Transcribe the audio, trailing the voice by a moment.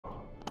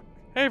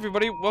Hey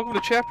everybody, welcome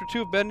to Chapter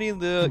 2 of Bendy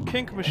and the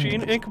Ink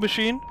Machine.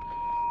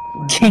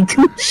 Kink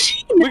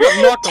machine. We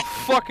got knocked the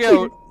fuck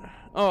out.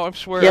 Oh, I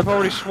swear, Yep. I've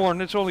already sworn.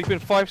 It's only been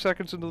 5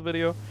 seconds into the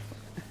video.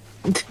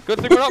 Good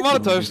thing we're not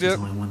monetized yet. There's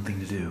only one thing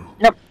to do.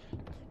 Yep.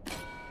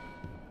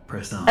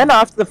 Press on. And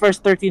after the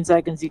first 13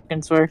 seconds, you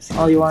can swear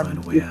all you want. Find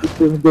a way out.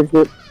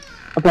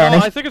 Apparently.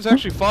 I think it's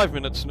actually 5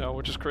 minutes now,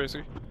 which is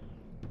crazy.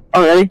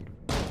 Oh, really?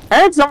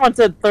 I heard someone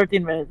said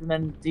 13 minutes, and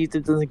then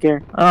YouTube doesn't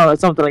care. I don't know,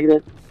 something like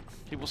that.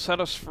 He will set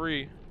us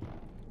free.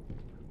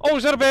 Oh,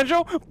 is that a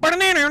banjo?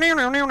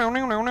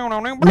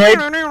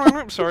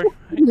 Sorry.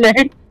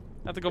 Nerd.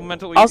 I have to go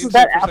mentally. Also, eat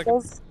that for a second.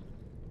 apples?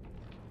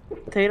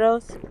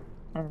 Potatoes?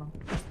 I don't know.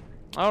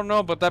 I don't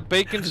know, but that How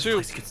bacon did this soup.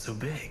 place get so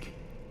big?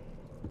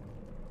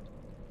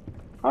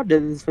 How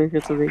did this face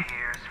get so big?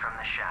 Appears from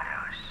the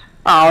shadows.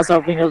 Oh, I was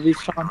hoping it would be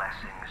Sean.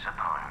 Blessings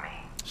upon me.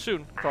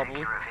 Soon, probably.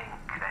 Figure of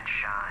ink that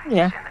shines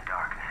Yeah. in the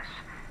darkness.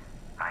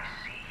 I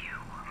see you,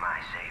 my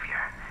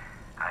savior.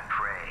 I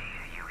pray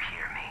you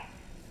hear me.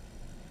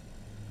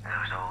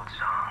 Those old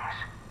songs,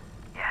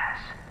 yes,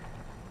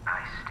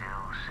 I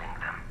still sing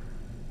them.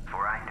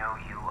 For I know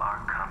you are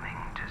coming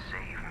to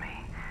save me,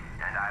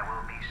 and I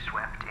will be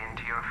swept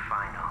into your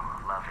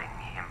final loving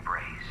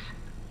embrace.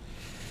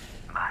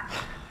 But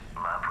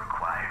love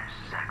requires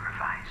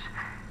sacrifice.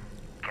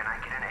 Can I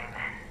get an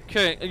amen?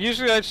 Okay,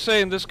 usually I'd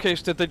say in this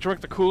case that they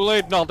drank the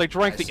Kool-Aid. No, they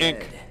drank the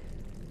ink.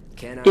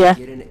 Can I Yeah.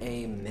 get an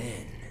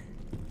amen?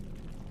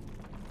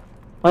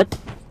 What?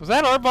 Was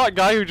that our bot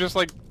guy who just,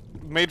 like,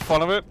 made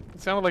fun of it?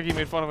 It sounded like he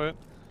made fun of it.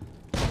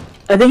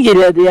 I think he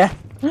did, yeah.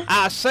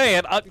 I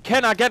said,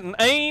 can I get an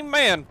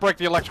amen? Break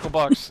the electrical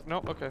box. No,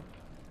 okay.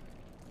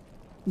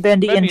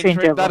 Bendy and train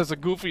travel. That is the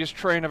goofiest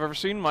train I've ever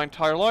seen in my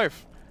entire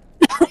life.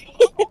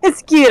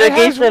 It's cute, It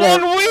okay? has Shut one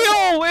up.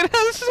 wheel! It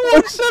has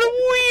one set of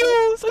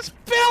wheels! It's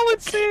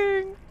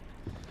balancing!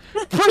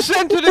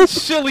 Presented in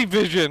silly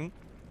vision.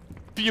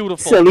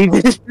 Beautiful. Silly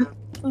vision.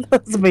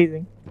 That's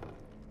amazing.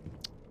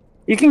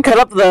 You can cut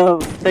up the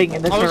thing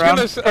and then I turn was around.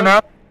 gonna say- Turn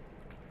around.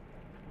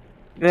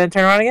 Then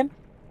turn around again.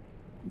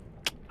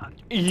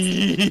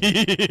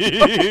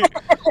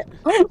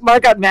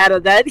 Mark got mad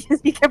at that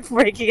because he kept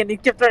breaking and he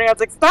kept turning out. I was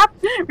like, stop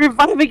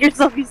reviving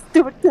yourself, you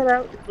stupid cut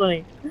out. It's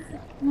funny.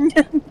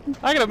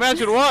 I can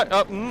imagine what.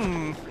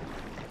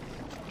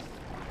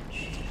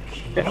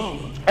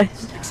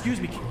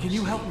 Excuse me, can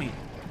you help me?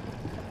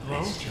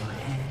 Hello?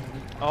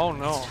 Oh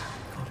no.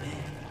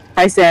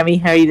 Hi, Sammy.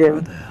 How you Where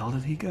doing? the hell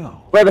did he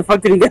go? Where the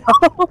fuck did he go?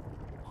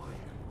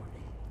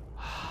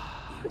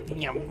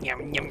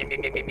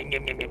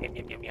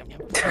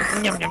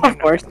 Of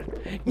course.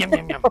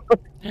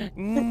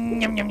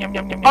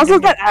 Also,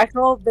 is that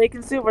actual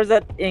bacon soup or is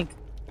that ink?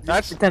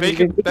 That's Pretend it's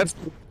bacon. bacon That's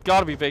soup.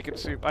 gotta be bacon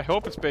soup. I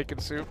hope it's bacon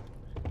soup.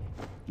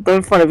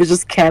 The fun of it's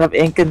just a can of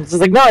ink and it's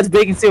just like, no, it's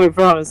bacon soup, I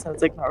promise. And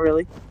it's like, not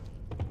really.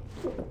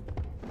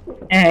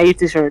 Eh, you're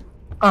too short.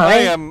 Oh, I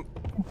right. am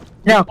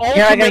No, you're not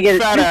gonna ultimate get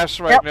it. fat ass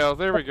right Yep. now.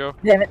 There we go.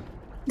 Damn it.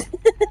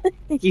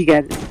 You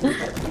got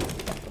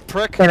it.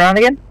 Prick. Turn around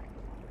again.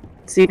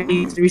 See if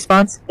he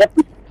responds. Yep.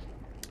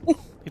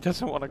 He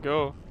doesn't want to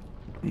go.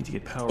 Need to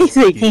get power He's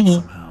to the gate like,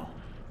 somehow.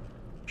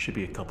 Should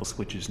be a couple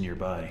switches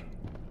nearby.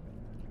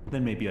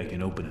 Then maybe I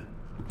can open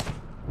it.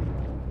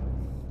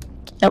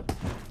 Nope.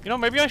 You know,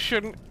 maybe I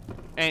shouldn't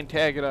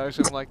antagonize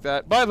him like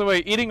that. By the way,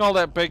 eating all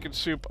that bacon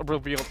soup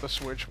revealed the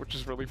switch, which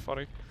is really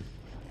funny.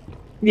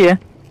 Yeah.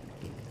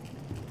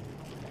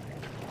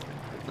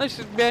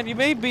 Listen, man, you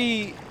may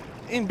be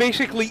in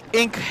basically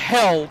ink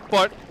hell,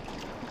 but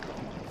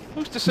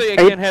who's to say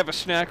I Hey. can't have a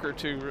snack or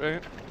two,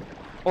 right?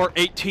 Or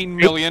 18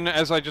 million,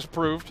 as I just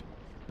proved.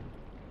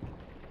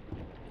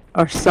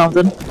 Or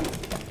something.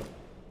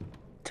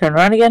 Turn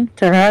around again.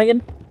 Turn around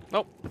again.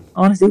 Nope.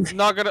 I want to see. I'm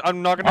not gonna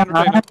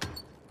entertain it.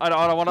 I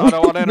don't want to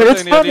But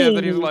it's entertain the idea that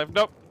funny. he's alive.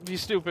 Nope.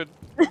 He's stupid.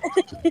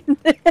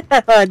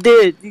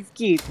 Dude, he's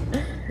cute.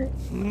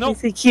 Nope.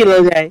 He's a cute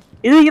little guy.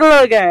 He's a cute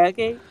little guy,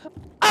 okay?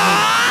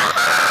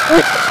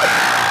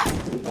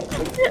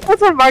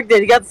 That's what Mark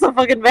did. He got so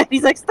fucking mad.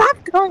 He's like, stop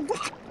going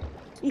back.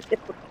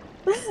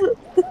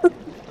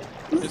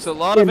 There's a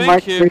lot of ink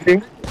Mark here.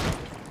 Burger.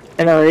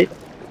 I know, right?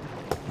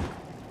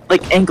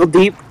 Like ankle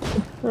deep.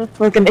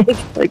 Fucking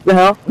ink. Like the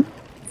hell?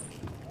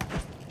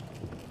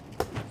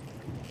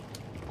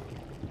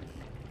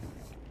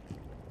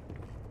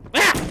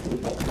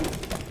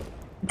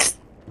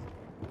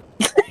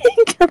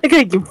 I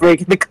gotta keep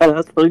breaking the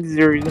cutouts for like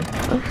zero reason.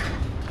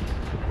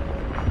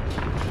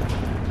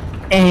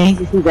 Eh,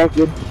 he's that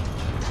good.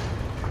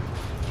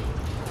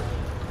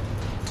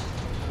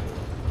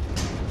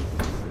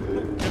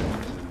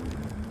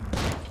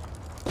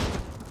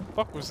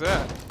 Fuck was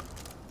that?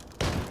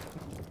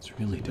 It's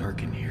really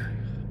dark in here.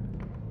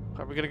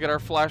 Are we gonna get our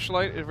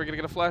flashlight? Are we gonna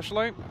get a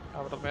flashlight?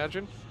 I would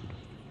imagine.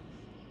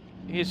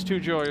 He's too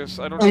joyous.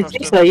 I don't I trust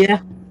think him. so,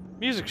 yeah.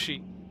 Music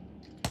sheet.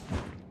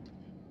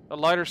 The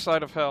lighter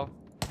side of hell.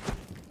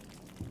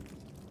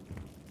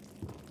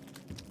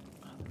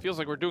 Feels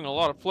like we're doing a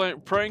lot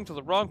of praying to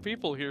the wrong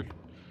people here.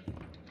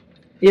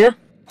 Yeah.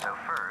 So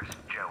first,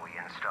 Joey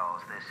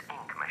installs this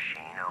ink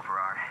machine over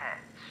our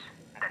heads.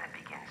 Then it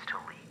begins to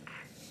leak.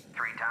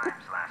 3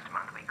 times last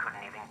month we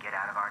couldn't even get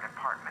out of our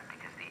department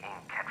because the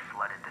ink had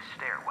flooded the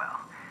stairwell.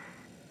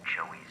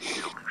 Joey's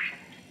solution?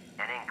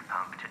 An ink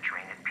pump to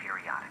drain it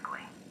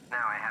periodically.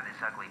 Now I have this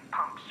ugly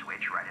pump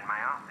switch right in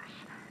my office.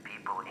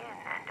 People in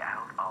and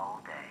out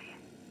all day.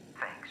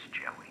 Thanks,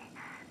 Joey.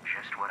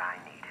 Just what I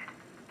needed.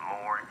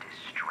 More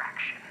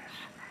distractions.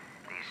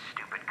 These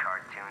stupid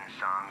cartoon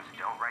songs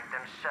don't write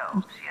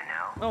themselves, you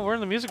know? Oh, we're in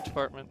the music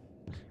department.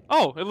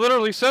 Oh, it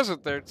literally says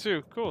it there,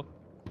 too. Cool.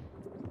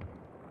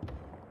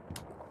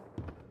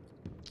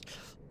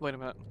 Wait a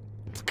minute.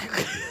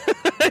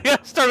 I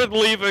started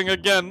leaving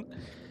again.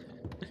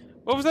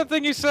 What was that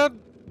thing you said?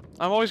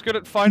 I'm always good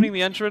at finding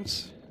the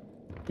entrance.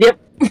 Yep.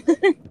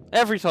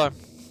 Every time.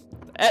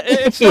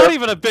 It's not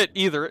even a bit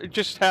either. It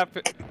just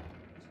happened.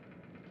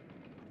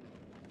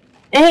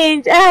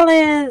 Ainge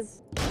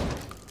Alice!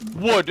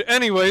 Wood.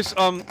 Anyways,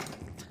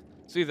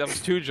 see, that was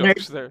 2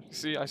 jokes there.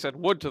 See, I said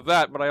wood to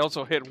that, but I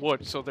also hit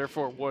wood, so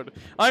therefore wood.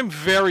 I'm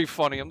very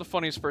funny. I'm the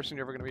funniest person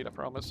you're ever gonna meet, I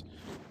promise.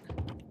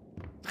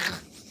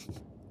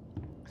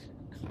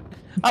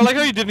 I like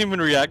how you didn't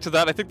even react to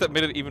that. I think that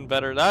made it even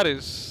better. That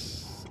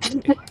is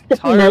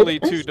entirely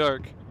too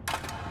dark.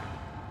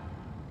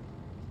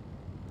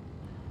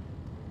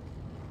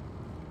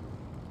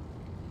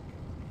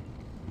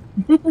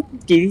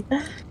 Kitty.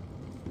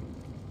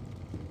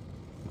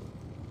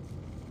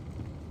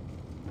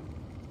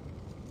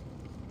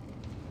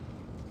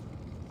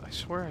 I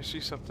swear I see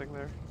something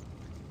there.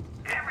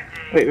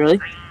 Wait, really?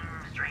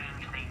 Strange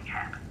thing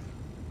happens.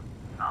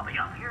 I'll be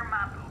up here in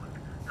my booth,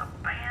 the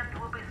band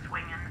will be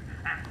swinging,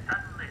 and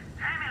suddenly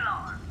Sammy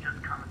Lawrence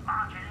just comes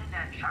marching in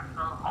and shuts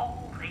the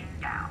whole thing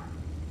down.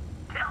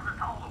 Tells us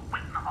all to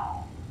wait in the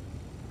hall.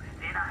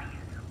 Then I hear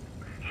him.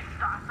 He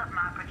starts up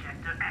my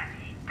projector and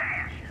he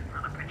dashes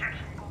to the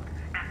projection booth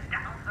and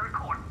down to the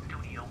recording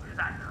studio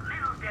like the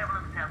little devil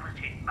himself was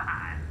chasing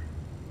behind.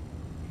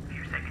 A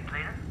few seconds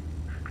later,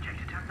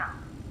 projector turns on.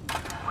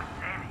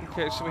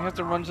 Okay, so we have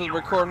to run to the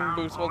recording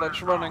booth while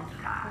that's running.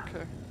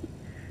 Okay.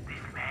 This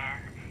man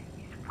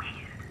is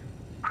weird.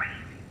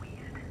 Crazy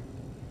weird.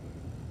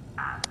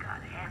 I've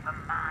got half a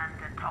mind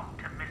to talk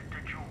to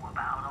Mr. Drew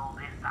about all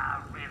this,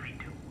 I really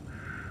do.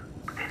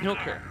 But then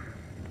Okay. again,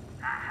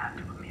 I have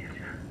to admit,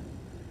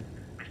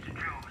 Mr.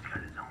 Drew's got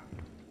his own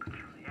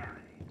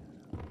peculiarities.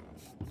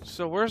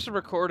 So where's the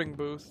recording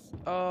booth?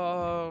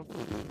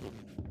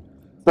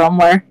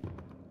 Somewhere.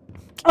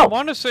 I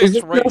want to say is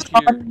it's this right the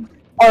here. one-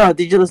 Oh no,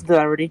 did you listen to that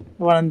already? The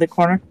one in the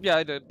corner? Yeah,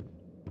 I did.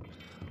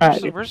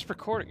 Alright. So where's the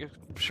recording?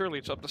 Surely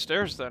it's up the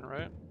stairs then,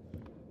 right?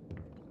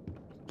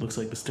 Looks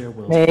like the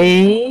stairwell's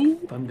Hey.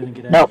 If I'm gonna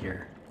get out Nope. of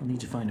here, I'll need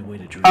to find a way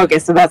to drain. Okay,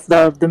 so that's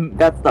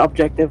the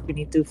objective. We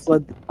need to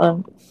flood,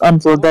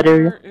 unflood that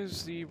area. Where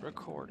is the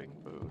recording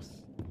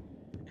booth?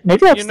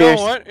 Maybe You upstairs.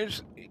 know what?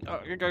 It's,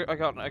 I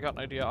got an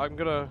idea. I'm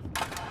gonna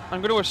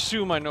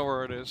assume I know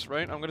where it is,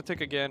 right? I'm gonna take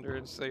a gander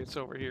and say it's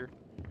over here.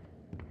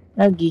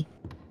 Okay.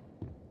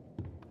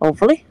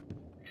 Hopefully.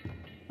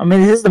 I mean,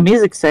 this is the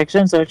music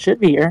section, so it should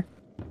be here.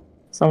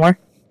 Somewhere.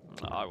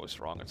 No, I was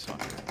wrong. It's not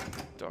here.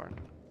 Darn.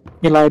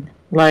 You lied.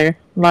 Liar.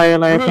 Liar,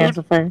 liar, pants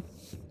on fire.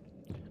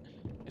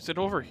 Is it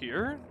over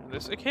here?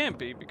 It can't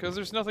be, because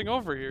there's nothing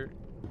over here.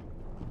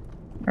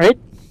 Right?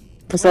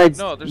 Besides,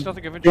 No, there's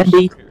nothing of interest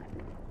Bendy. over here.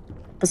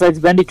 besides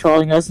Bendy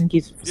trolling us and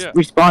keeps Yeah.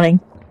 respawning.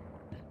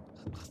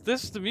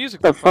 This is the music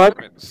The fuck?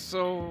 department,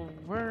 so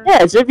where...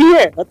 Yeah, it should be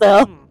here. What the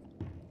hell? Hmm.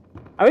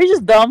 Are we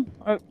just dumb?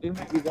 Or we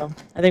might be dumb.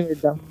 I think we're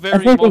dumb. I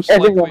Very think most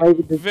everyone likely. might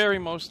be just- Very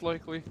most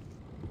likely.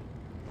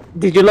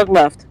 Did you look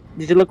left?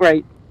 Did you look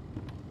right?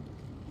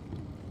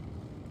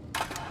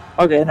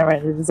 Okay, never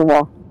mind. It's a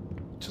wall.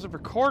 To the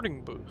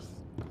recording booth.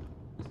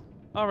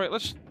 Alright,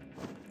 let's...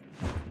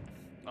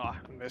 Ah,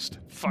 I missed.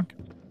 Fuck.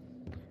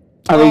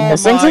 Are we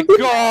missing my something?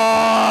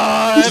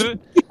 god!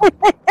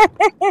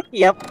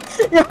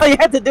 Yep. All you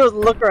have to do is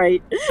look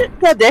right.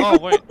 God damn. Oh,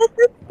 wait.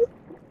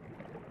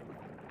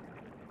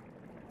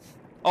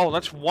 Oh,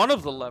 that's one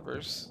of the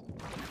levers.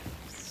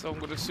 So I'm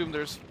gonna assume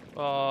there's,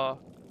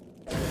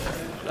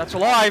 that's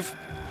alive!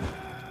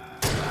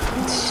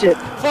 Shit.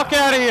 Fuck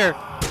out of here!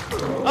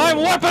 I'm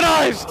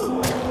weaponized!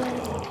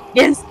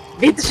 Yes.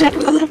 Beat the shit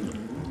out of them.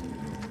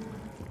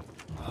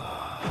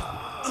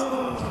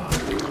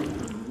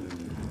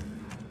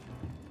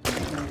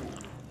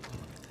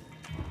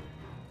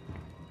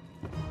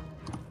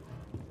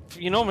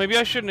 You know, maybe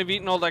I shouldn't have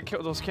eaten all that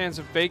those cans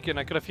of bacon.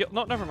 I could have healed.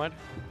 No, never mind.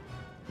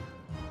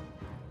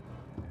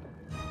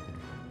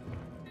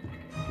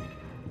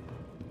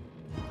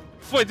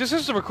 Wait, this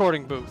is the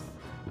recording booth.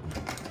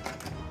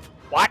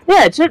 What?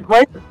 Yeah, it should.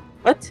 What?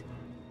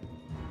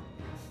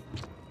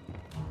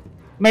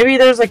 Maybe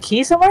there's a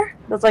key somewhere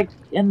that's like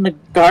in the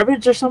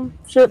garbage or some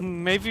shit.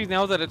 Maybe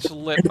now that it's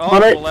lit It's up,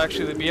 bullet. we'll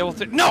actually be able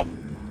to. No!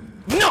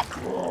 No!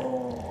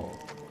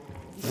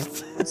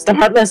 It's the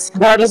Heartless.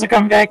 The Heartless are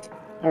coming back.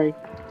 Sorry.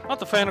 Not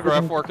the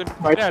fanograph working.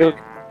 Right Get out of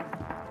joke.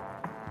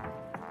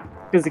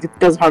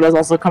 Because Heartless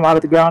also come out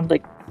of the ground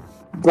like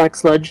black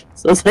sludge.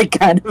 So it's like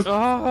kind of. here.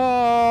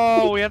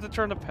 Oh, we have to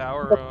turn the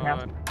power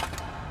on.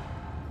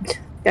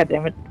 God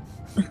damn it.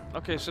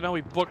 Okay, so now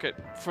we book it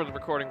for the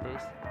recording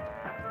booth.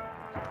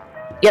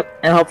 Yep,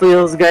 and hopefully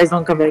those guys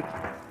don't come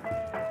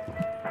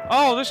back.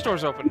 Oh, this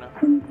door's open now.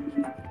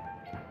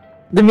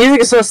 The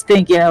music is so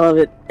stinky and I love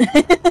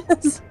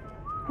it.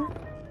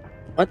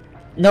 What?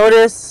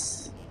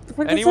 Notice.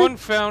 Anyone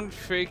found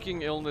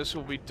faking illness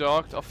will be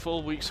docked a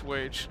full week's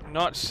wage.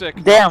 Not sick,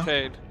 Damn. not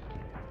paid.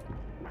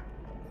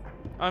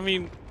 I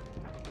mean...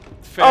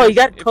 Oh, you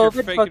got if you're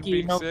COVID? faking Fuck you,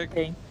 being no sick.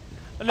 thing.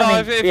 No,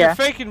 I mean, if yeah. you're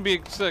faking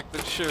being sick,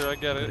 then sure, I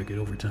get Better it. get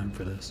overtime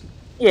for this.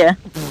 Yeah.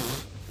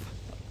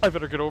 I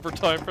better get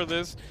overtime for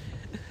this.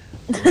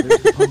 Well, there's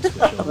the pump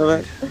switch all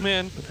right.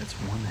 Man. But that's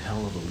one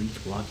hell of a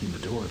leak blocking the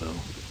door, though.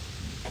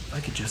 If I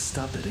could just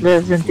stop that ink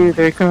Listen from to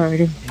the flowing,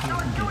 recording.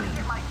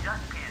 maybe I can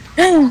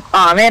get in.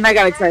 Aw, man, I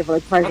got excited for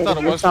like 5 I seconds.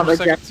 thought it was for a sounded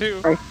second, like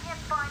too. Sorry.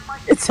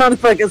 It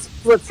sounded like a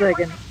split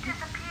second. Disappeared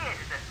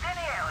into thin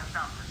air or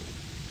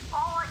something.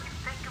 All I can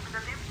think of is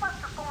that it must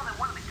have fallen in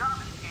one of the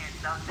garbage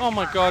cans. Oh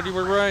my god, you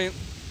were right.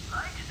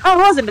 Oh,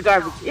 it was in the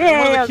garbage. Yeah,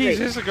 One of yeah, the keys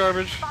okay. is the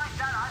garbage. Find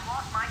out I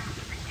lost my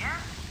keys again.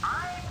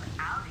 I'm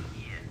out of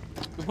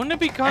here. Wouldn't it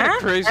be kind I'm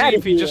of crazy outta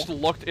if you here. just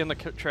looked in the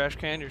trash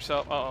can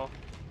yourself? Uh-oh.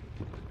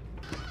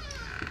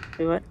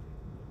 Wait, what?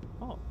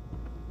 Oh,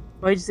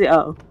 Why'd you say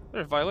uh-oh?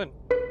 there's a violin.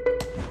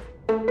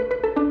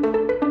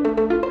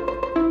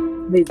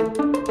 Amazing.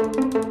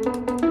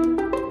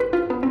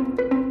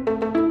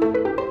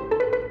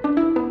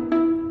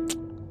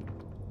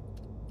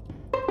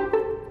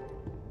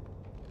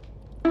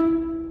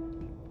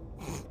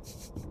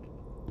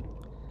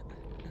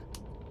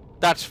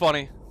 That's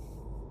funny.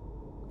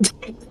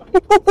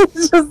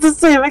 It's just the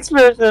same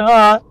expression,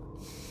 huh?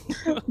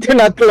 Do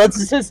not let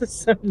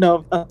us know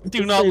about this.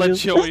 Do not let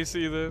Joey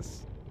see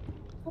this.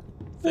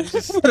 It's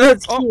just-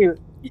 That's Oh. cute.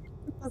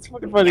 That's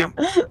fucking funny.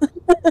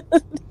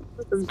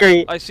 That's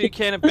great. I see a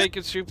can of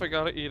bacon soup, I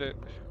gotta eat it.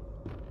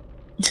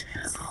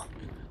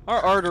 Our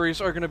arteries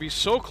are gonna be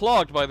so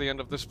clogged by the end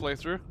of this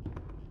playthrough.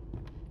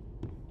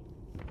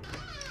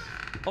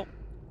 Oh.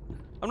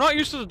 I'm not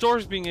used to the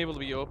doors being able to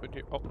be opened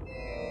here. Oh.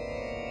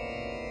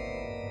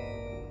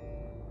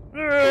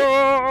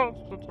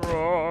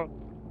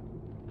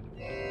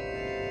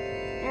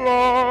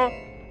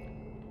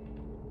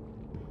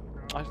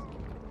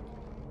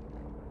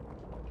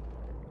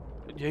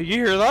 Yeah, you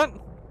hear that?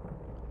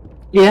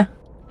 Yeah.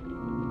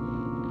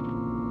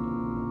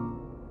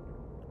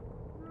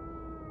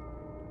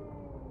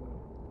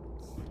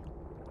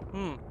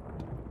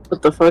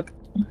 What the fuck?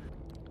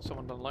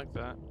 Someone doesn't like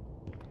that.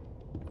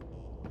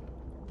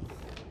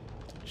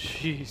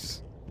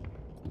 Jeez.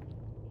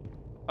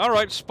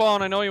 Alright,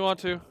 Spawn, I know you want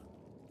to.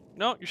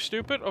 No, you're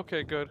stupid?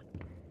 Okay, good.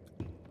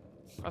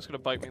 That's gonna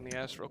bite me in the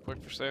ass real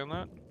quick for saying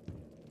that.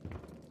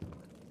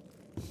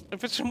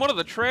 If it's in one of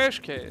the trash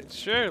cans,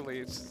 surely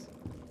it's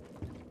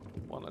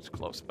one that's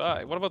close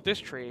by. What about this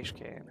trash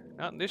can?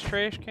 Not in this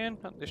trash can?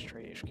 Not in this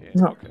trash can.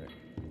 No. Okay.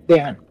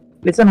 Damn it.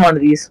 It's in one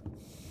of these.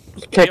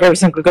 Check Yeah. every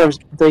single garbage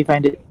until you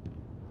find it.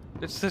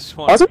 It's this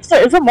one. Also, is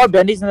there more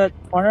Bendies in that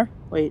corner?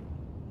 Wait.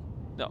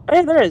 No. Oh,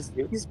 yeah, there is.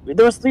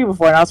 There was 3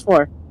 before, now it's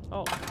 4.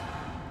 Oh.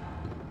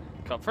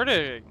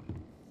 Comforting.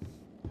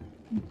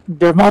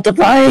 They're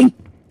multiplying!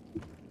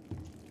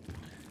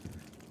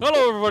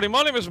 Hello, everybody.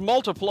 My name is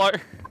Multiplier.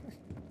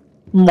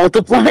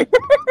 Multiply?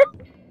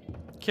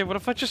 Okay, what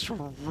if I just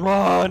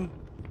run?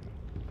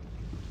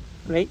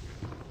 Wait.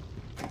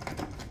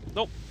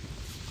 Nope.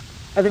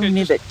 I think Okay, we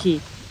need just- that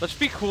key. Let's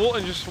be cool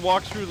and just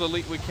walk through the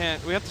leak. We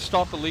can't. We have to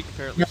stop the leak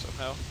apparently Yep.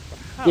 somehow.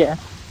 How? Yeah.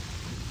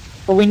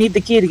 But we need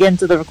the key to get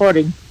into the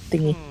recording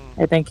thingy,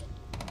 I think.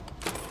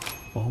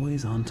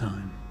 Always on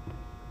time.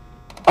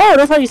 Oh,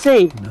 that's how you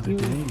save. Another You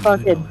day, another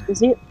fucking, dollar. you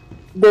see it?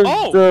 The,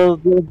 Oh!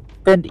 the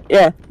Bendy,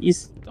 yeah,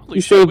 Holy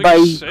you shit, save we by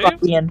just saved?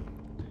 clocking in.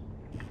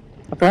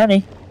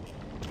 Apparently.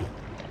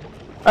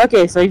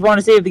 Okay, so if you want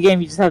to save the game,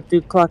 you just have to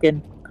clock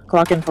in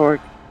for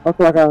work, or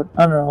clock out.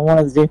 I don't know, one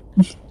of the two.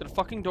 Did a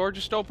fucking door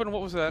just open?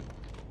 What was that?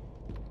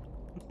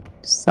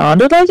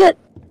 Sounded like it.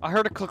 I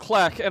heard a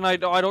click-clack, and I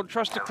don't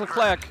trust a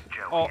click-clack.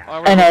 Oh, I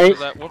I know, already right?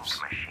 that. Whoops.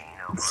 Machine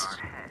over our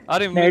head. I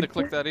didn't mean to Nerd.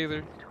 click that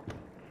either.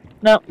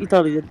 No, you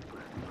totally did.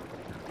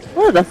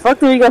 Where the fuck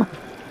do we go?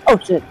 Oh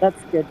shit, that's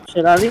good.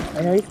 Shit out of you.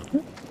 Anyways.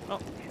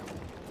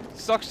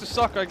 Sucks to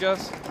suck, I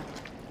guess.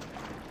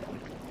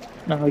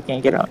 No, we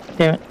can't get out.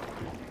 Damn it.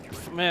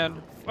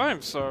 Man,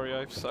 I'm sorry.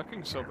 I'm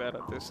sucking so bad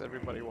at this.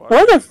 Everybody watch.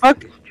 What the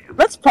fuck?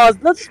 Let's pause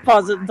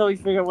it until we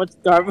figure out what's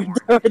garbage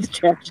or the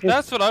trash is.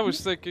 That's what I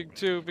was thinking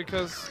too,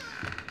 because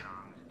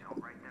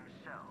Don't write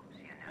themselves,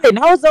 you know. Hey,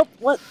 now it's up.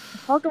 What?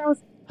 How come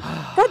was?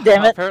 God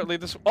damn it. apparently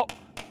this. Oh.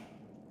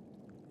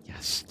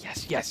 Yes,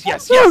 yes, yes,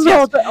 yes, No, yes, no,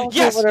 yes, okay,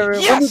 yes, whatever.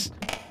 yes.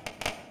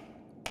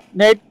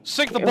 Ned.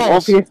 Sink the Okay,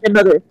 balls. Here's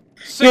another.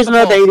 Sink Here's the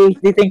another balls.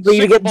 80 thing for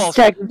you to Sink the get balls.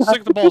 distracted.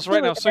 Sink the balls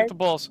right now. Sink the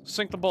balls.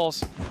 Sink the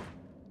balls.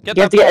 Get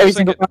You have that to get ball. every Sink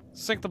single it. ball.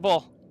 Sink the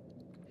ball.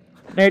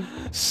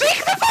 Nerd.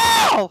 Sink the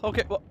ball.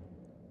 Okay. Well,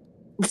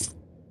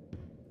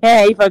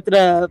 Hey, you fucked it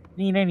up.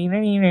 Neener,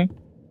 neener, neener.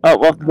 Oh,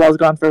 well, the ball's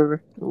gone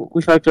forever.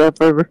 We fucked it up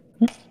forever.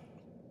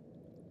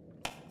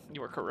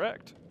 you were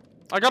correct.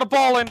 I got a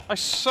ball in. I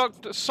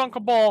sunk a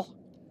ball.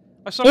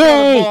 I sunk another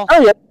Yay! ball.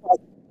 Oh, yeah.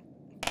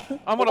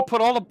 I'm gonna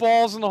put all the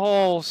balls in the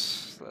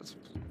holes. That's...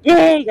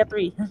 Yay! You got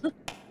 3.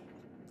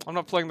 I'm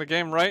not playing the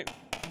game right,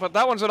 but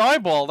that one's an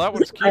eyeball. That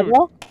one's cute.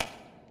 Eyeball?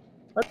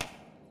 What?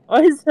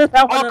 Why is that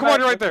one? Oh, come on,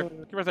 you're right there.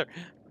 You're right there.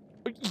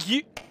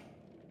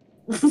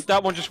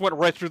 That one just went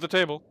right through the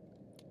table.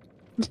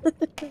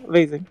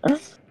 Amazing.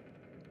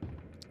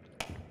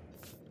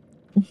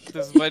 This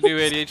is my new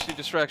ADHD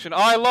distraction.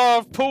 I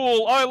love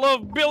pool. I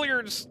love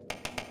billiards.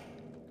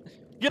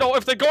 You know,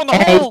 if they go in the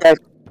hole.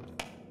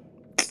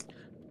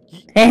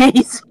 Hey,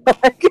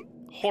 Spike.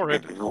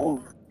 Horrid.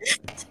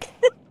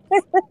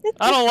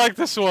 I don't like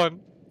this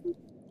one.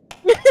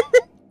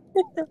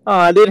 Oh,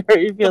 I didn't hurt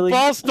your The feelings.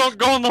 balls don't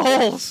go in the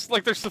holes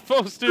like they're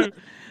supposed to.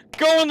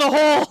 Go in the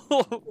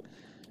hole.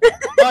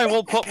 I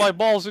will put my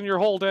balls in your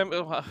hole, damn.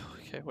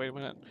 Okay, wait a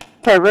minute.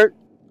 Pervert.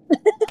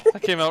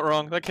 That came out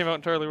wrong. That came out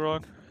entirely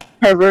wrong.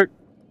 Pervert.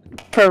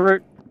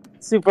 Pervert.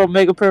 Super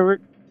mega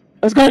pervert.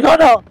 I was gonna go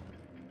now.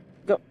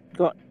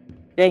 Go on.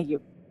 Thank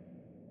you.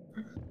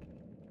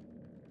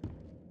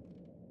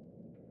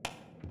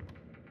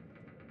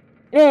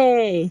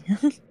 Yay!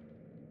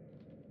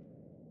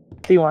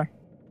 3 more.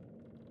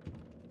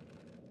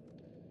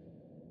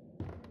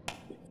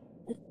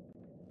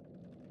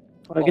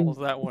 Oh,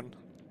 that one.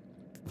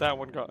 That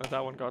one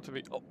got to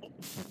me. Oh.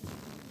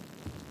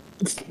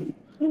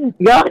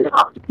 God,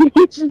 no!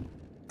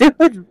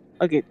 Dude!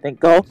 Okay,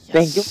 thank you.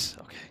 Thank you.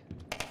 Okay.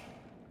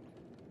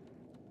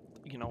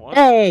 You know what?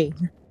 Hey!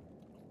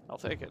 I'll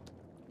take it.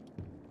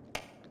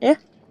 Yeah?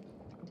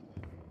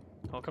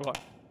 Oh, come on.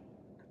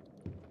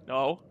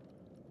 No.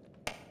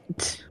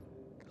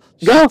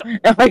 Go!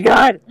 Oh my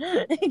god!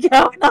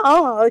 Go!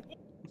 No!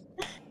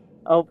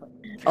 Oh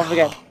my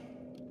god.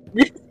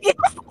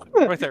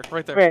 Right there,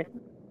 right there. Right.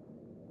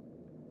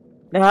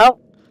 No!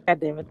 God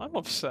damn it. I'm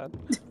upset.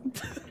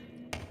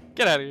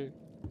 Get out of here. You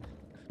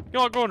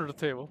know what? Go under the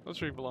table. That's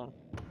where you belong.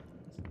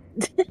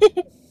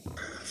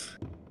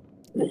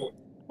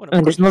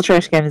 And there's no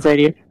trash can inside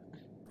here.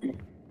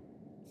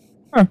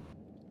 Huh.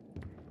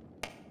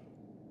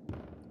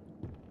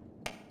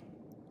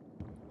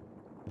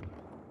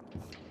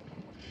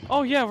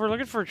 Oh yeah, we're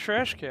looking for a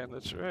trash can.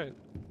 That's right.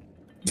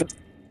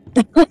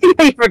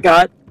 I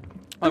forgot.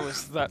 I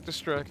was that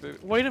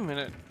distracted. Wait a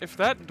minute. If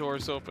that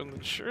door's open,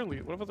 then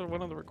surely what about the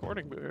one in the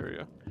recording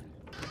area?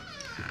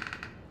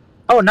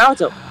 Oh, now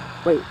it's open.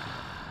 Wait.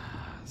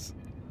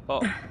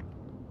 Oh.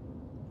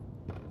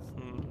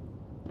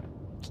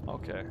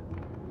 Okay.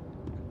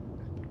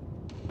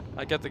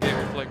 I get the game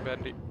you're playing,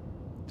 Bendy.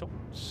 Don't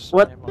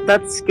What? slam on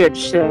That scared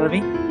shit out of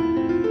me.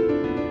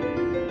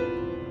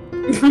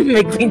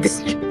 Make me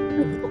distracted. It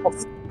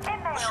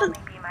may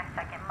only be my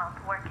second month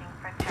working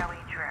for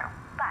Joey Drew,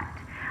 but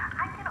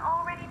I can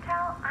already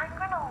tell I'm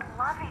gonna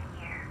love it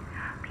here.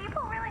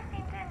 People really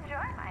seem to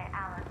enjoy my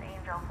Alice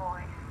Angel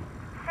voice.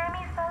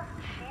 Sammy says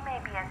she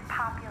may be as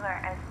popular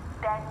as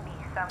Bendy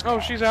someday. Oh,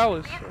 she's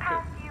Alice. These Okay.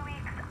 past few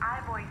weeks,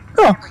 I voiced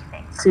Oh,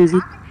 everything from Susie.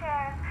 rocking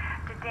chairs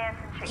to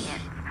dancing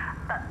chickens.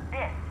 But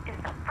this is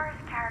the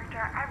first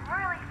character I've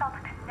really felt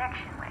a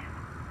connection with.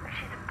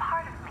 She's a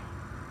part of me.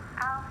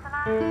 Alice and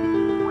I,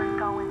 we're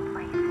going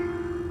places.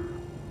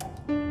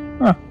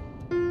 Huh.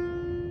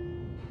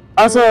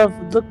 Also,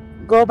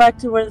 go back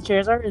to where the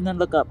chairs are and then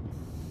look up.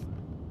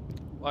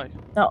 Why?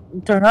 No,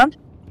 turn around.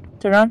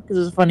 Turn around,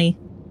 because it's funny.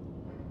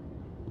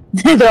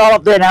 They're all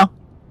up there now.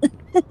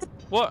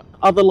 What?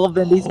 All the little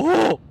bendies.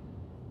 Oh!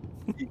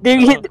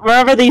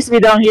 Remember they used to be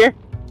down here?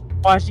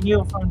 Watching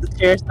you from the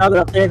chairs. Now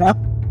they're up there now.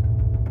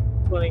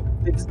 Funny.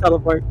 They just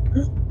teleport.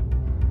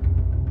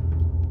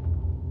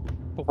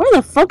 Where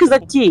the fuck is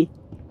that key?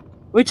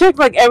 We checked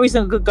like every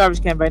single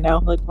garbage can by now.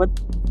 Like, what?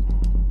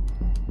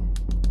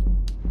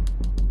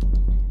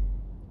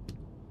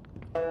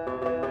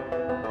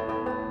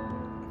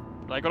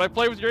 Like when I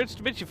play with your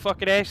instruments, you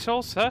fucking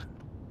assholes, huh?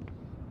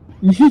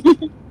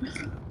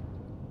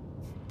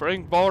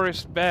 Bring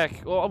Boris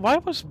back. Well, why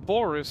was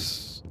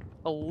Boris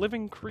a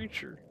living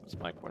creature? That's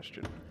my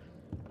question.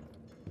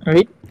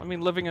 Right? I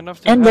mean, living enough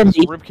to And have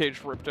his Bendy.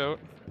 ribcage ripped out.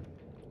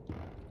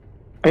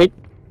 Right?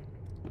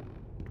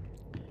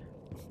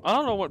 I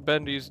don't know what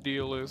Bendy's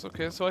deal is.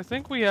 Okay, so I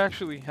think we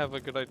actually have a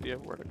good idea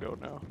of where to go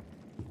now.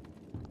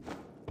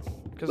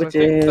 Because I Which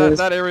think is...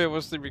 that area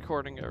was the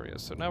recording area,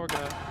 so now we're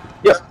gonna...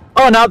 Yeah.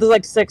 Oh, now there's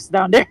like 6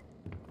 down there.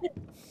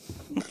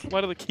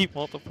 Why do they keep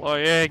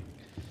multiplying?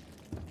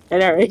 I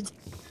know, right?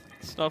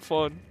 It's not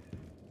fun.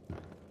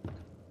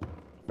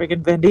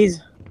 Freaking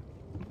bendies.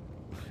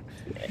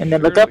 And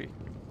then look up. Surely.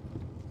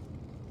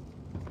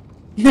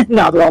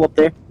 Now they're all up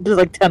there. There's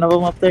like 10 of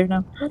them up there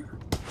now.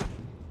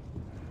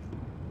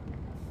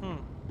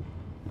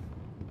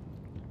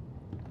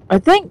 I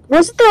think,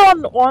 wasn't there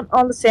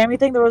on the Sammy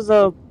thing, there was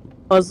a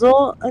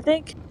puzzle, I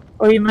think?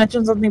 Or you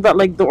mentioned something about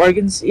like the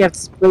organs, you have to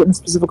split in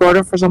specific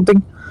order for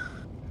something?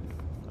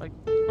 I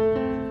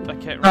can't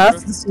remember.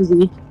 That's the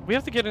Susie. We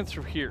have to get in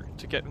through here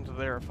to get into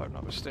there, if I'm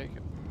not mistaken.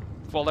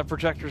 Well, that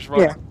projector's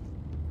running. Yeah.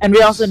 And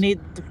we also need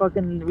to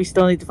we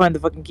still need to find the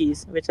fucking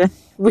keys, which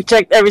we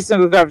checked every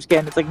single garbage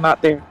can. It's like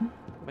not there.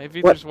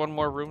 Maybe What? there's one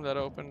more room that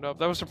opened up.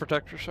 That was the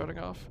protector shutting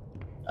off.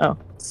 Oh,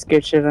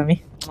 scared shit out of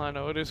me. I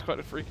know, it is quite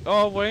a freak.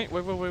 Oh, wait. You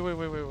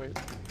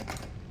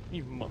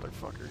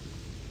motherfucker.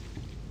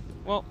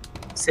 Well,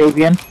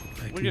 Sabian.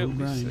 Back we to get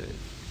O'Brien.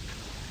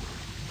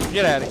 safe.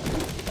 Get out of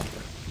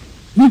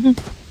here.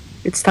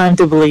 It's time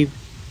to believe.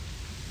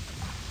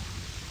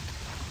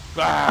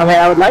 I mean,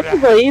 I would like to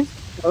believe,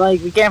 but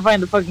like, we can't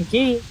find the fucking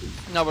key.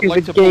 I would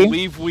like to game.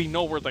 believe we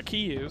know where the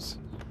key is.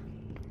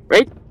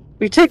 Right?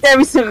 We checked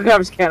every single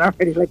garbage can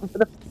already. Like, what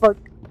the fuck?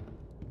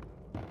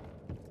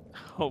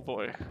 Oh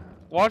boy.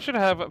 Watch it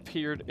have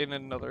appeared in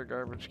another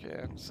garbage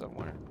can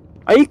somewhere.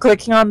 Are you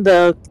clicking on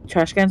the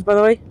trash cans, by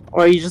the way?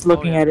 Or are you just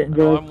looking at it and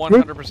No, go, I'm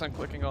 100%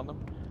 clicking on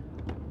them.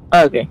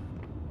 Oh, okay.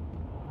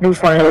 It was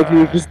funny, like, you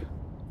were just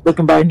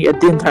looking by and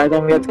the entire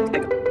time we had to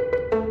click.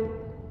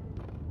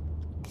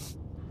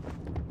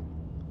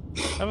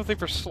 I have a thing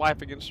for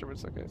slapping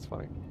instruments. Okay, it's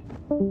funny.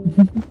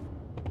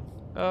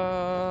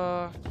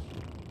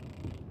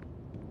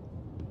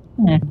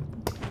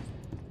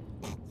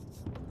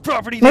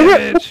 Property Maybe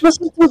damage! let's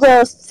listen to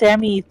the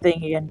Sammy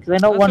thing again, because I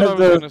know That's one what of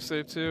I was the... gonna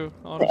say too,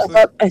 I honestly.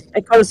 thought,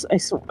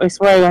 I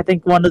swear, I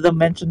think one of them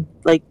mentioned,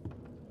 like,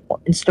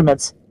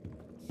 instruments.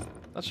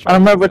 Let's I try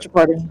don't remember which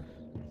recording.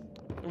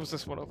 It was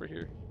this one over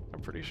here,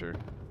 I'm pretty sure.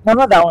 No,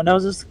 not that one. I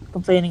was just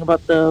complaining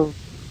about the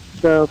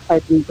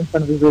pipe leak in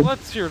front of his room.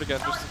 Let's hear it again,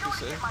 just to be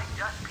safe. My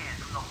dustpan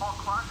from the hall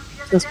closet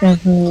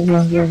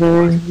the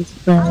other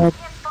Just day. Oh,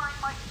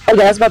 yeah,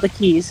 that's about the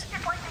keys.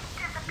 It's like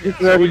they You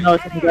disappeared. already know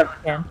it's in the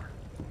garbage can.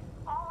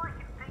 All I can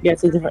think Yeah,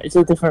 it's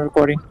a different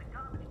recording. of the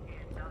garbage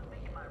cans I was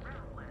making my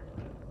round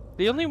list.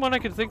 The only one I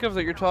can think of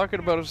that you're talking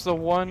about is the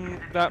one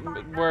that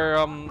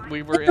where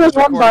we were in There was the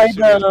one by recording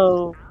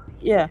studio,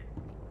 the... Yeah.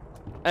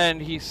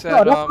 and he No,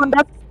 said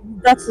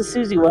that's the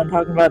Susie one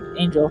talking about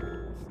Angel.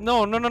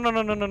 no,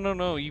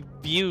 you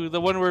view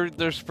the one where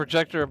there's a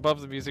projector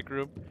above the music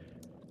room.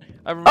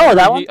 I remember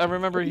that one? I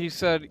remember he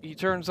said he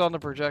turns on the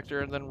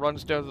projector and then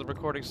runs down to the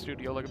recording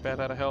studio like a bat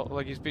out of hell,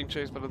 like he's being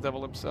chased by the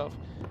devil himself.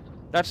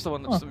 That's the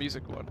one that's Huh. the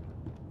music one.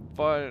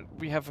 But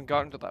we haven't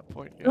gotten to that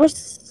point yet. It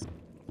was...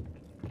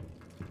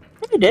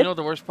 Maybe You did. know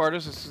the worst part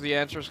is the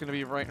answer is going to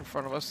be right in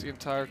front of us the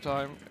entire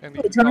time, and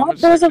the Wait, turn on. comment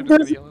There's a section is going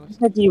to be yelling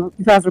at us. you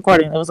fast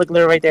recording. It was like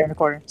literally right there in the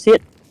corner. See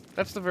it?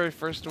 That's the very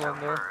first one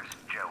though. First,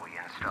 Joey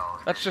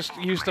installs That's just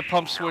use the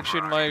pump switch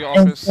in my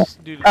office.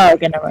 Dude. Oh,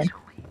 okay, never mind.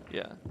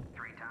 Yeah.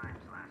 3 times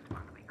last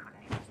month we couldn't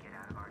even get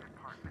out of our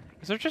department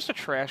Is there just a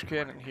trash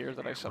can in here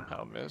that I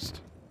somehow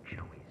missed? because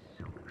Joey's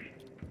solution.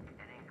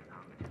 An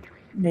incompetent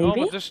Oh, Maybe?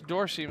 but this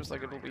door seems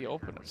like it'll be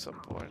open at some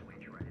point.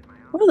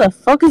 What the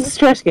fuck is this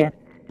trash can?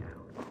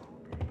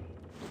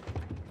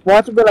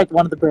 Watch it be like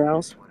one of the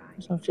barrels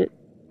or some shit.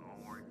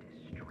 more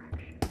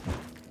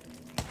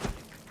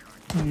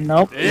distraction.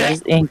 Nope, it's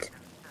just ink.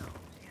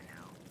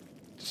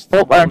 Just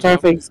Oh, our entire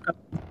up. face.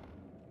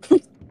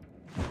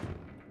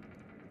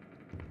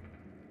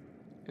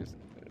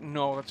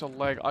 No, that's a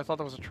leg. I thought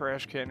that was a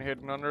trash can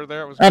hidden under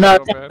there. It was I know,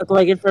 so it bad. looked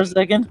like it for a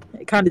second.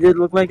 It kind of did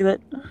look like that.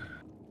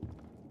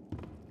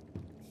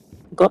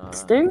 Go up the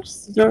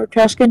stairs? Is there a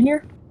trash can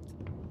here?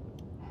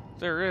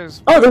 There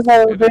is. Oh, but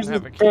there's it didn't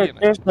have a key in it.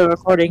 there's the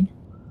recording.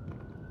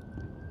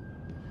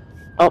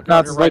 Oh, God, now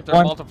you're it's right, like they're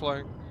one.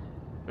 multiplying.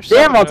 There's They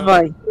are 7 now.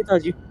 multiplying. Who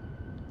told you?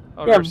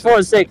 Oh, Yeah, there's before it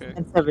was 6 okay.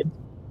 and 7.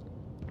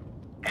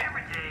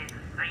 Every day the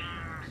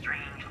same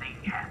strange thing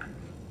happens.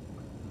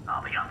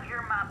 I'll be up here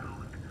in my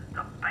booth,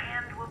 the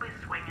band will be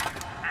swinging,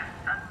 and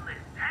suddenly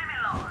Tammy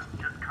Lawrence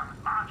just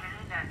comes marching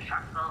in and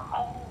shuts the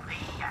whole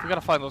thing down. We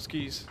gotta find those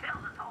keys.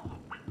 Tells us all to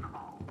wait in the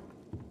hall.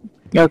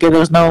 Yeah, okay,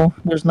 there's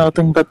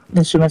nothing but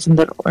instruments in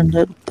that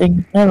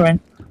thing. Never mind.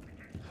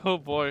 Oh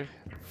boy.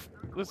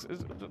 This is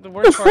the What the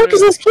worst part fuck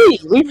is this key?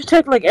 We've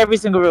checked like every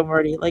single room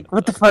already. Like,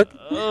 what the fuck?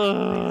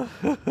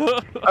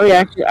 Are we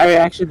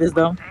actually this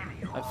dumb?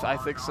 I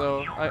think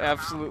so. I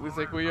absolutely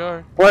think we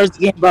are. Or is the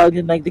game bugged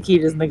and like the key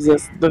doesn't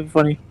exist? That'd be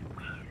funny.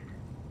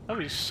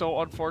 That'd be so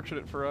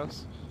unfortunate for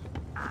us.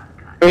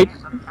 Right?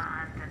 Some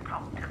mind to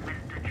talk to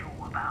Mr.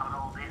 Joe about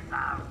all this,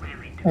 I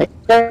really do. Right.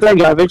 There's like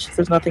garbage.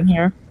 There's nothing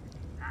here.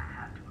 I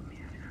have to admit,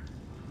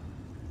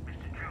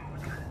 Mr. Joe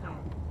has got his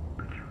own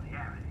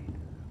peculiarities.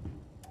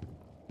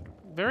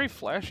 Very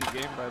flashy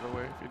game, by the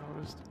way, if you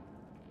noticed.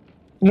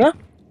 Yeah.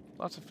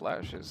 Lots of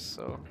flashes,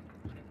 so.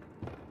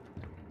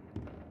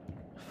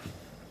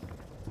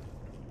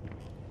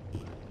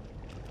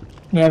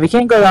 Yeah, we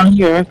can't go down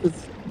here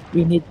because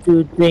we need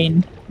to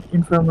drain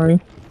infirmary.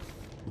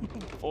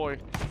 Boy.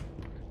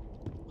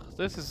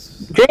 This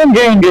is. Drain.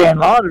 A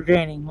lot of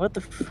draining. What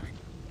the f...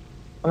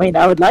 I mean,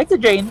 I would like to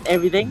drain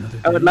everything. Another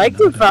I would day, like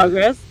to another day.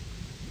 progress.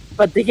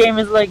 But the game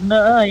is like,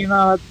 no, you're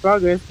not allowed to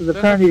progress because There's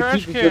apparently a the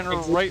trash keys can don't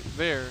exist. right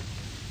there.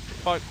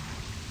 But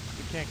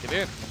we can't get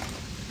in.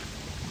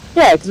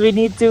 Yeah, because we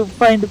need to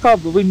find the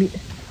problem. We need...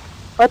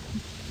 What?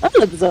 I'll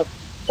look this up.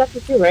 Chapter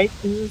 2, right?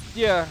 This is...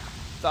 Yeah.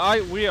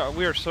 We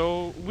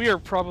are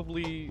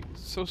probably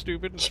so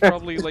stupid. It's Sure.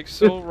 probably like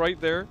so right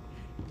there.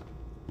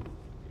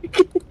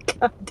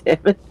 God damn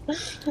it.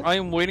 I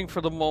am waiting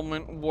for the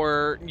moment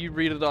where you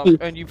read it up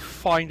and you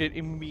find it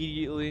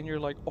immediately and you're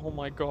like, oh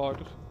my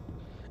god.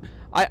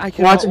 I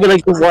cannot Watch it be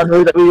like the one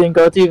room that we didn't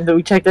go to, even though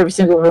we checked every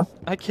single room.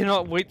 I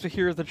cannot wait to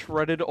hear the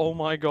dreaded oh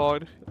my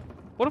god.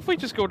 What if we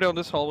just go down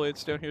this hallway?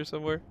 It's down here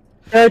somewhere.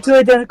 Two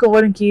identical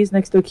wooden keys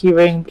next to a key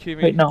ring.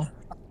 Kimi. Wait, no.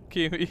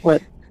 Kimi.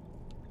 What?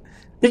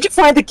 Did you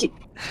find the key?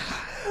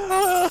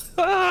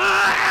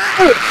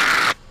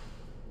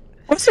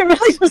 What's it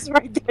really just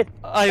right there?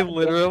 I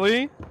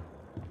literally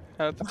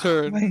had to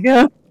Oh my turn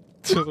god.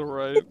 to the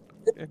right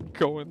and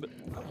go in there.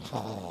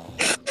 Oh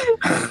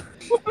god.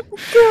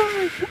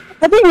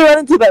 I think we went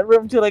into that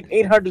room too like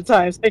 800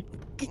 times. Are you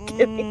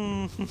kidding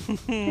me?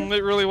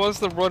 It really was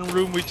the one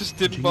room we just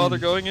didn't bother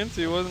going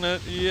into, wasn't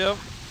it? Yep.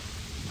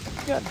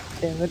 God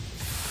damn it.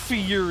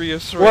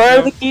 Furious right What now.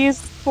 are the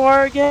keys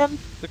for again?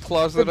 The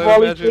closet, The I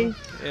volley imagine. key?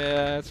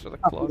 Yeah, it's for the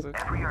closet.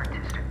 Every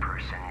artistic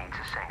person needs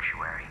a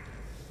sanctuary.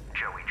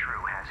 Joey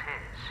Drew has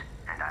his,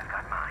 and I've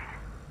got mine.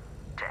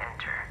 To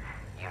enter,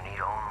 you need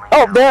only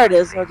Oh, know there it my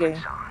is, favorite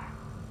okay. song.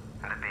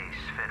 The bass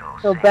fiddle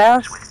So sings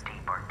bass- with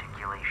deep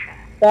articulation.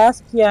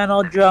 Bass,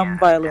 piano, The drum, piano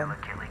violin.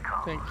 delicately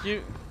calls. Thank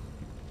you.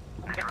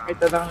 I can write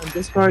that down in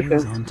Discord. He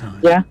was on time.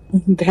 Yeah.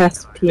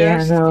 Bass, Bass,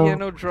 piano,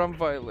 piano, drum,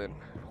 violin.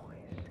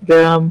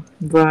 drum,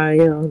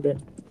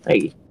 violin.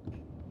 Hey.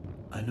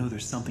 I know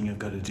there's something I've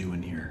got to do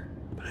in here,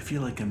 but I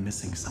feel like I'm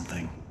missing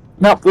something.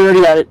 Nope, we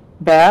already got it.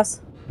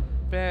 Bass.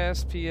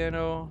 Bass,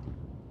 piano,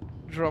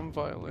 drum,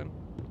 violin.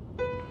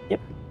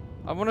 Yep.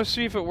 I want to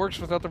see if it works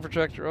without the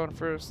projector on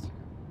first.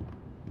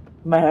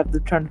 Might have to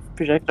turn the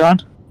projector on,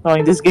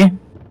 knowing this game.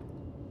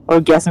 Or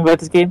guessing about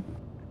this game.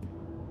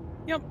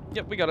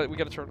 Yep, we gotta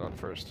turn it on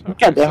first.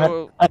 God damn it.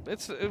 so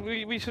it's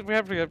we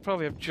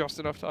probably have just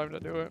enough time to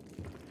do it.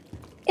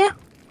 Yeah.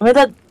 I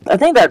mean I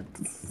think that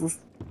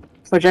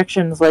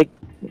projection is like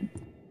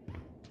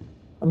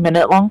a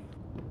minute long.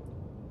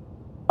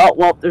 Oh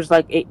well, there's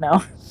like 8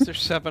 now.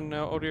 There's 7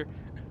 now. Oh dear.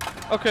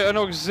 Okay, I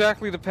know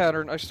exactly the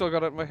pattern. I still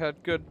got it in my head.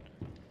 Good.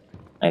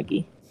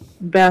 Okay.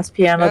 Bass,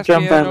 piano, Bass,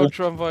 drum, piano, violin.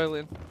 drum,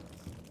 violin.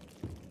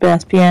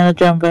 Bass, piano,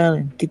 drum,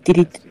 violin. Bass,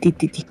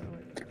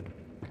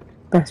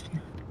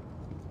 piano.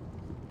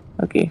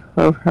 Okay,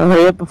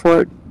 hurry up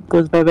before it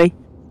goes bye bye.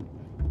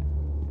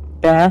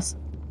 Bass.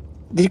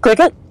 Did you click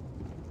it?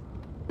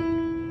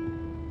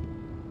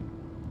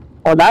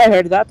 Oh, now I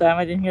heard it that time.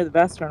 I didn't hear the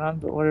bass turn on,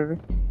 but whatever.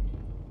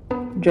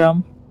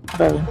 Drum,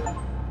 violin.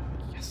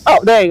 Yes. Oh,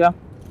 there you go.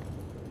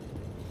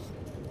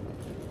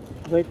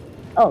 Wait.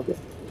 Oh, okay.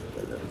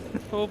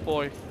 Oh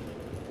boy.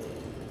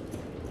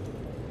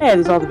 Hey,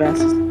 there's all the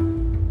basses.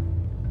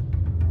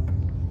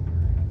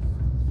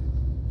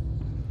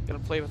 Gonna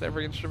play with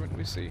every instrument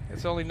we see.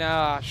 It's only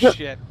Yep.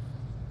 shit.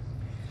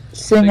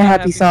 Sing a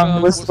happy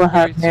song, whistle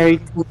happy, merry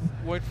tune.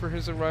 Wait for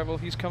his arrival.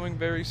 He's coming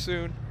very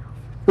soon.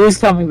 Who's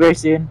coming very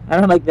soon? I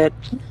don't like that.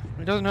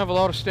 He doesn't have a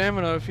lot of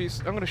stamina. If he's,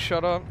 I'm gonna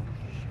shut up.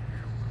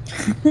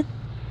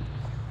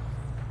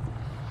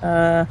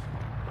 Yeah.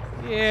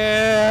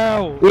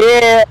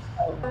 Yeah.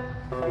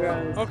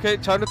 Okay,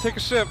 time to take a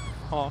sip.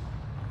 Huh.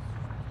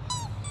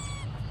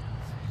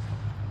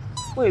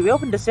 Wait, we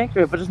opened the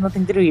sanctuary, but there's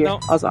nothing to do here. No.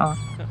 Also, No,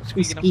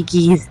 we speaking of-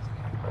 squeakies.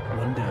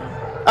 One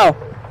down. Oh,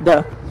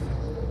 duh.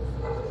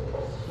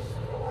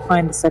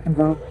 Find the second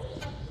valve.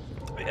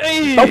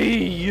 Hey, Oh.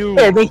 you.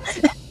 Bendy.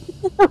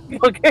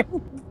 Okay,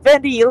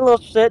 Bendy, you little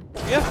shit.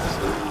 Yes.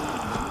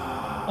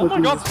 Oh my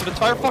god, there's an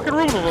entire fucking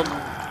room of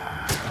them.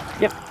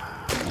 Yep.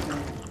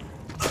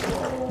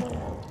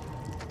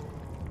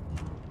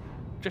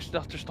 Just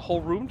the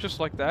whole room, just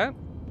like that?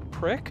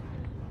 Prick.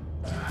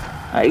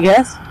 I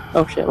guess.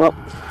 Oh shit. Well.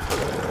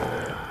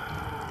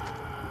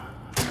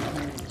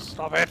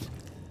 Stop it.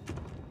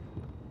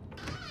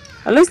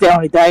 At least they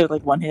only die with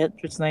like one hit,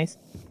 which is nice.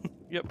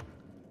 Yep.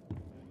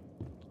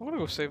 I'm gonna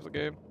go save the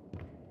game.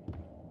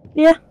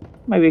 Yeah,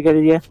 might be a good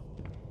idea.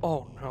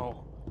 Oh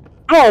no.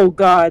 Oh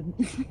god.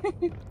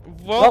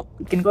 Well,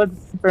 We can go to the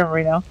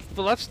infirmary now.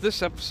 well, that's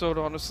this episode,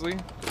 honestly.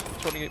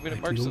 28-minute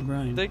Back mark. to So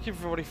O'Brien. thank you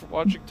everybody for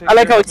watching. Take I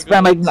like care, how we have a good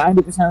spent like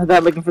one. 90% of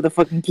that looking for the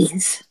fucking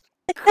keys.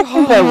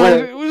 God,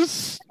 it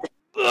was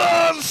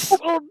so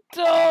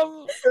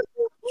dumb.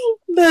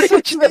 Literally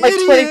Such an spent like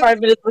idiot. 25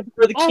 minutes looking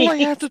for the All I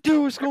keys. had to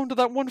do was go into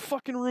that one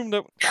fucking room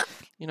that...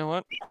 You know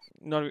what?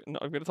 Not even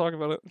gonna talk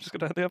about it. I'm just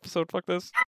gonna end the episode. Fuck this.